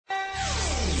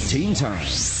Teen Time.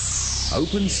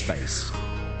 Open Space.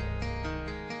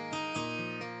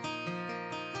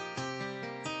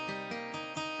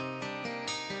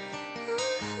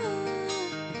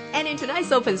 And in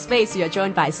tonight's Open Space, you are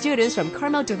joined by students from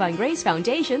Carmel Divine Grace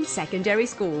Foundation Secondary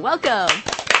School. Welcome!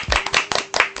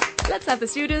 Let's have the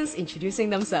students introducing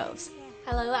themselves.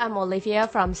 Hello, I'm Olivia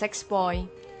from 6th Boy.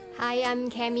 Hi, I'm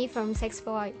Cammy from 6th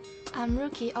Boy. I'm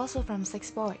Rookie, also from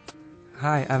 6th Boy.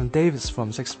 Hi, I'm Davis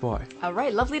from 6th Boy. All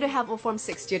right, lovely to have all Form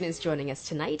 6 students joining us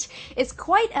tonight. It's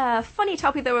quite a funny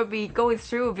topic that we'll be going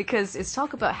through because it's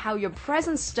talk about how your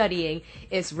present studying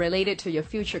is related to your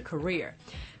future career.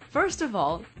 First of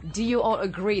all, do you all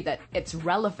agree that it's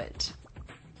relevant?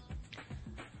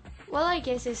 Well, I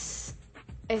guess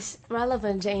it's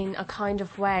relevant in a kind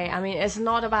of way. I mean, it's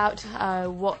not about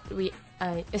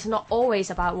it's not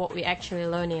always about what we actually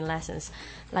learn in lessons.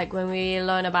 Like when we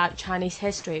learn about Chinese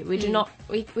history, we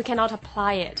cannot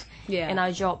apply it in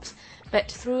our jobs.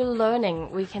 But through learning,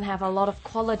 we can have a lot of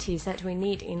qualities that we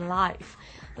need in life,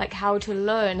 like how to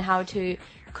learn, how to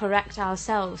correct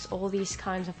ourselves. All these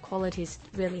kinds of qualities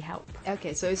really help.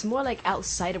 Okay, so it's more like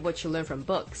outside of what you learn from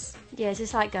books. Yes,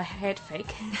 it's like a head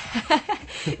fake.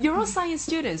 You're all science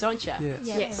students, aren't you? Yes.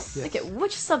 Yes. Yes. Okay,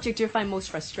 which subject do you find most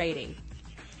frustrating?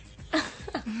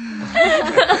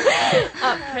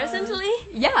 Presently?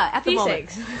 Yeah, at the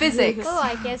Physics. moment. Physics. Oh,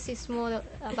 I guess it's more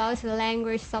about the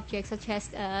language subjects such as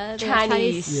the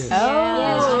Chinese. Yes. Oh,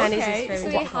 Yes, Chinese okay. is very It's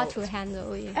really difficult. hard to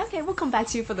handle. Yeah. Okay, we'll come back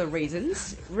to you for the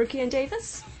reasons. Rookie and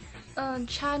Davis?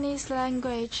 Chinese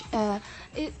language,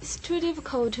 it's too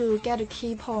difficult to get a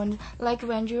key point. Like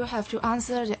when you have to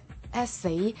answer the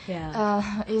essay,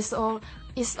 it's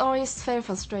always very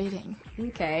frustrating.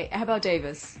 Okay, how about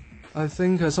Davis? I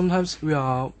think sometimes we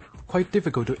are quite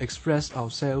difficult to express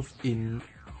ourselves in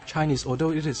Chinese,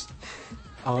 although it is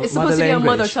our It's mother supposed to be our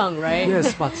language. mother tongue, right?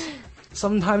 Yes, but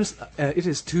sometimes it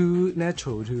is too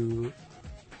natural to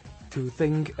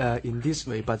think in this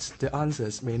way, but the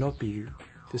answers may not be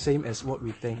the same as what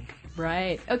we think.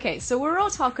 Right. Okay, so we're all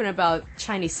talking about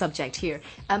Chinese subject here.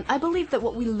 I believe that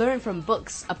what we learn from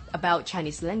books about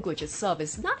Chinese language itself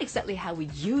is not exactly how we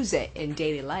use it in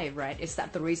daily life, right? Is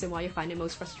that the reason why you find it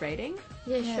most frustrating?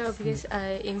 Yeah, sure, because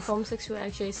in Form 6 we're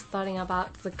actually studying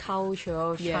about the culture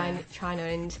of China,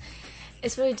 and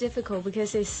it's very difficult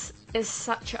because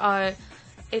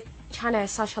China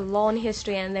has such a long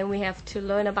history, and then we have to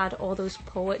learn about all those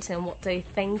poets and what they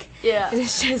think. Yeah.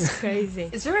 It's just crazy.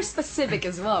 It's very specific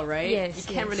as well, right? Yes, You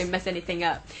can't yes. really mess anything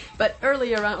up. But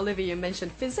earlier on, Olivia, you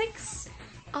mentioned physics.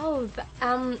 Oh,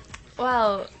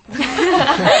 well,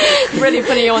 Really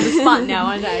putting you on the spot now,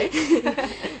 aren't I?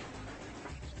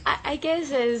 I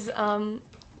guess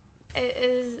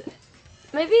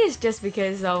maybe it's just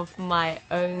because of my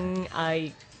own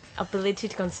ability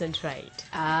to concentrate.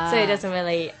 So it doesn't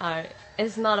really,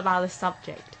 it's not about the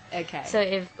subject. Okay. So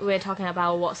if we're talking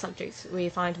about what subjects we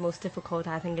find most difficult,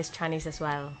 I think it's Chinese as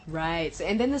well. Right. So,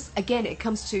 and then this, again, it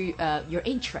comes to your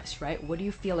interest, right? What do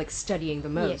you feel like studying the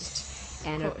most? Yes,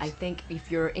 And of course. I think if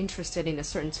you're interested in a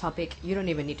certain topic, you don't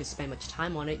even need to spend much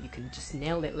time on it. You can just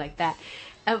nail it like that.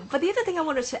 But the other thing I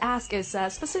wanted to ask is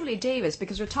specifically Davis,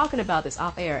 because we're talking about this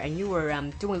off air, and you were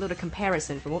doing a little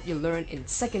comparison from what you learned in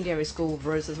secondary school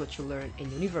versus what you learned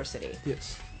in university.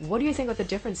 Yes. What do you think of the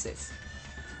differences?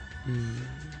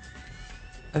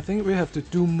 I think we have to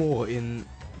do more in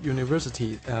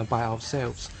university by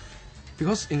ourselves,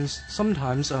 because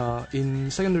sometimes in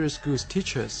secondary schools,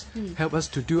 teachers help us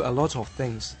to do a lot of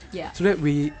things. Yeah. So that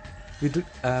we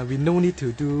no need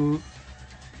to do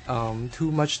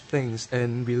too much things,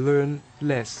 and we learn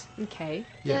less. Okay.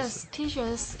 Yes,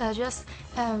 teachers just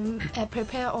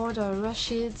prepare all the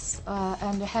worksheets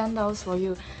and the handouts for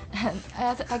you. And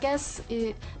I guess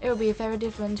it will be very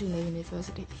different in the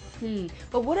university.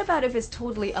 But what about if it's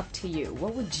totally up to you?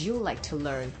 What would you like to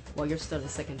learn while you're still in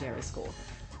secondary school?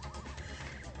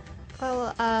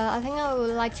 Well, I think I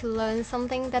would like to learn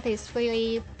something that is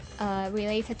really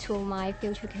related to my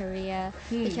future career.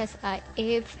 Because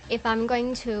if I'm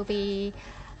going to be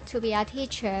a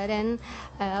teacher, then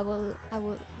I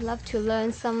would love to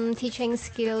learn some teaching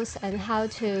skills and how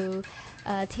to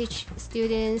teach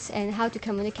students and how to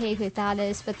communicate with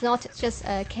others, but not just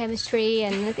chemistry.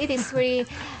 And it is really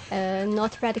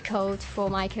not practical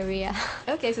for my career.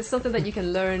 Okay, so something that you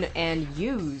can learn and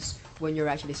use when you're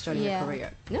actually starting your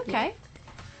career. Okay.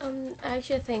 I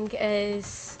actually think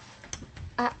is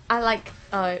I like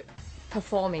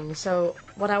performing. So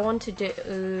what I want to do,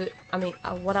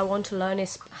 what I want to learn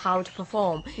is how to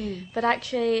perform. But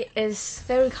actually, it's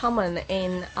very common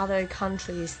in other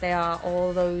countries. There are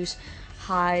all those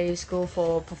high school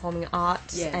for performing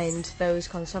arts and those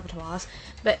conservatoires.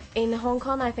 But in Hong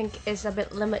Kong, I think it's a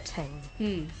bit limiting.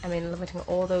 I mean, limiting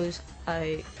all those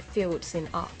fields in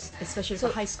arts. Especially for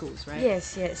high schools, right?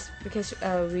 Yes, because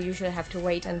we usually have to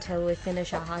wait until we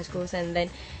finish our high schools, and then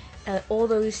all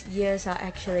those years are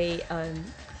actually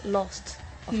lost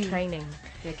of training.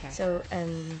 Okay. So,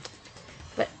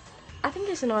 but I think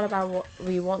it's not about what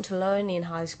we want to learn in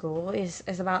high school.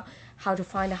 It's about how to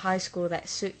find a high school that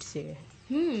suits you.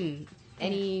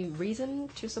 Any reason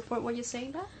to support what you're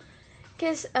saying there?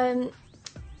 Because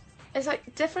it's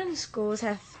like different schools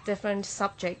have different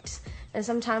subjects, and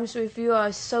sometimes if you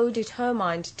are so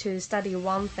determined to study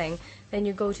one thing, then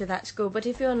you go to that school. But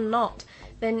if you're not,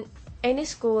 then any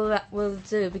school that will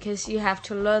do, because you have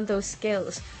to learn those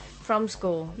skills from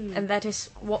school, and that is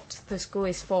what the school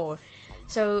is for.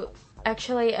 So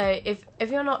actually, if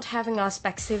you're not having a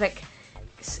specific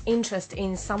interest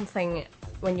in something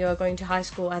when you're going to high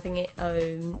school, I think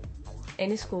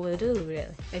any school will do, really.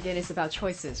 Again, it's about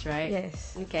choices, right?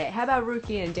 Yes. Okay, how about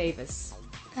Rookie and Davis?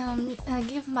 I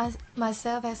give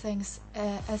myself as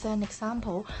an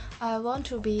example. I want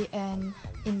to be an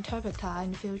interpreter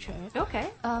in the future. Okay.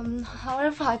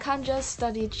 However, I can't just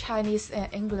study Chinese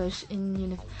and English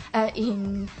in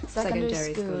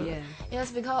secondary school. Yeah.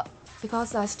 Yes,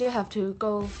 because I still have to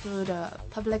go through the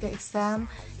public exam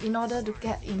in order to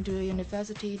get into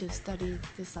university to study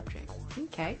this subject.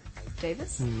 Okay.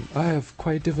 Davis? I have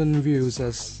quite different views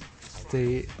as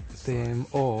them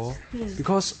all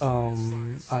because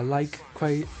I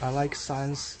like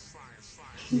science.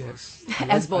 Yes.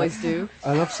 As boys do.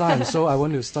 I love science, so I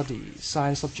want to study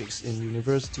science subjects in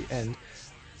university, and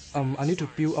I need to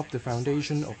build up the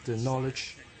foundation of the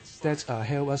knowledge that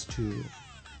help us to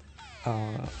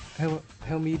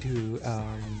help me to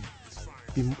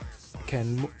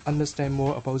can understand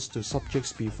more about the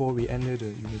subjects before we enter the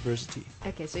university.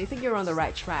 Okay, so you think you're on the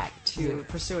right track to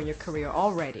pursuing your career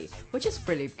already, which is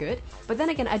really good. But then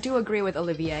again, I do agree with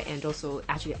Olivia and also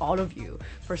actually all of you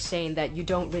for saying that you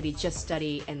don't really just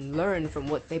study and learn from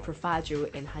what they provide you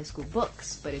in high school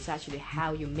books, but it's actually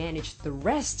how you manage the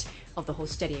rest of the whole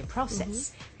studying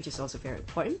process, which is also very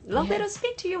important. Lovely to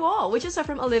speak to you all, which is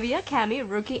from Olivia, Cami,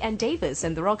 Rookie, and Davis,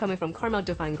 and they're all coming from Carmel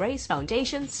Divine Grace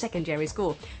Foundation Secondary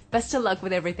School. Best of luck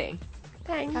with everything.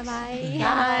 Thanks. Bye bye.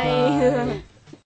 Bye.